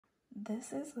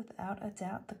This is without a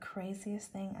doubt the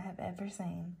craziest thing I have ever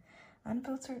seen.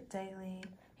 Unfiltered daily.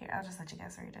 Here, I'll just let you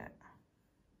guys read it.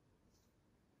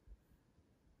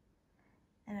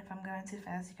 And if I'm going too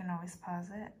fast, you can always pause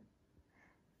it.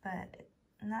 But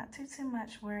not too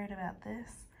much worried about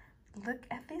this. Look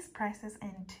at these prices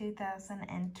in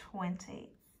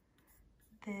 2020.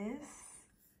 This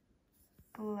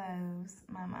blows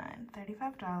my mind.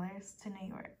 $35 to New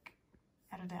York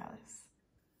out of Dallas.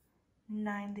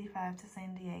 $95 to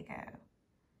San Diego.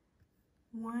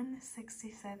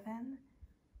 $167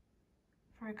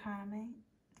 for economy.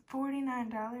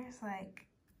 $49, like,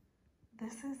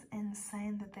 this is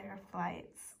insane that there are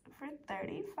flights for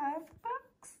 35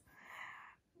 bucks.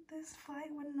 This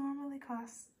flight would normally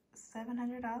cost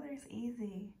 $700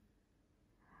 easy.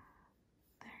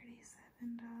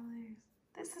 $37.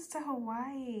 This is to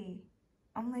Hawaii.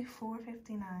 Only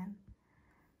 $459.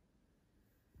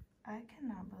 I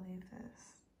cannot believe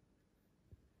this.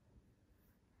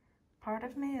 Part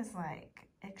of me is like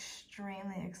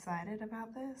extremely excited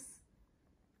about this.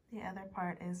 The other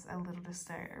part is a little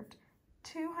disturbed.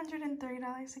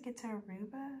 $203 to get to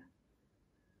Aruba?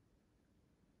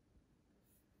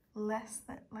 Less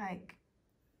than, like,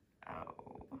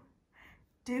 oh.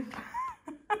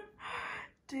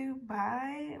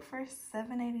 Dubai for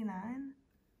 $789?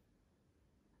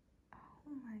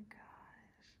 Oh my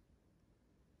gosh.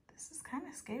 This is kind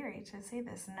of scary to see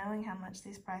this, knowing how much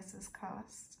these prices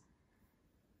cost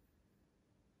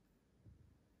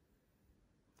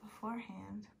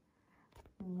beforehand.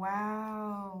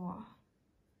 Wow.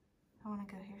 I want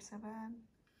to go here so bad.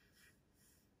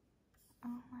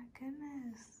 Oh my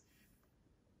goodness.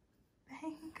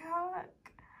 Bangkok.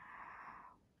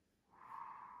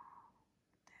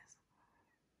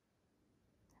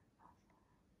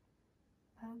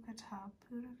 Bogota,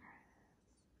 Budapest.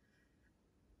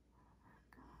 Oh my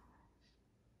gosh.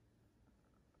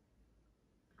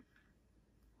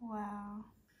 Wow.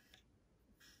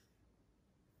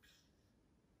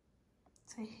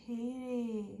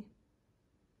 Tahiti.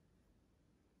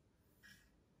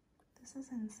 This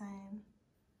is insane.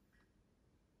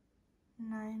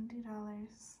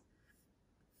 $90.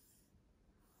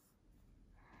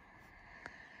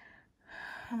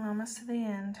 I'm almost to the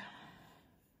end.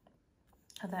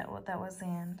 Oh, that was the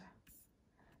end.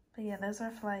 But yeah, those are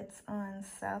flights on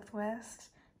Southwest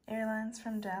Airlines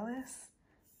from Dallas.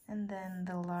 And then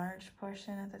the large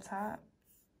portion at the top.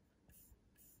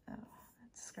 Oh,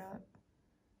 let's scroll up.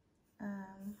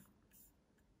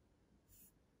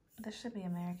 This should be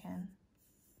American.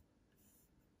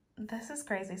 This is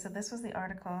crazy. So this was the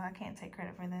article. I can't take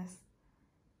credit for this.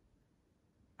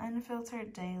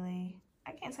 Unfiltered daily.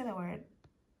 I can't say the word.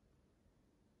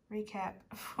 Recap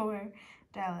for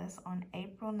Dallas on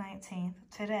April 19th,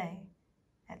 today,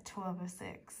 at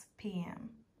 12:06 p.m.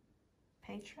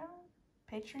 Patreon?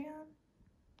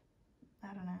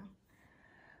 I don't know.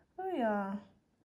 Oh, y'all.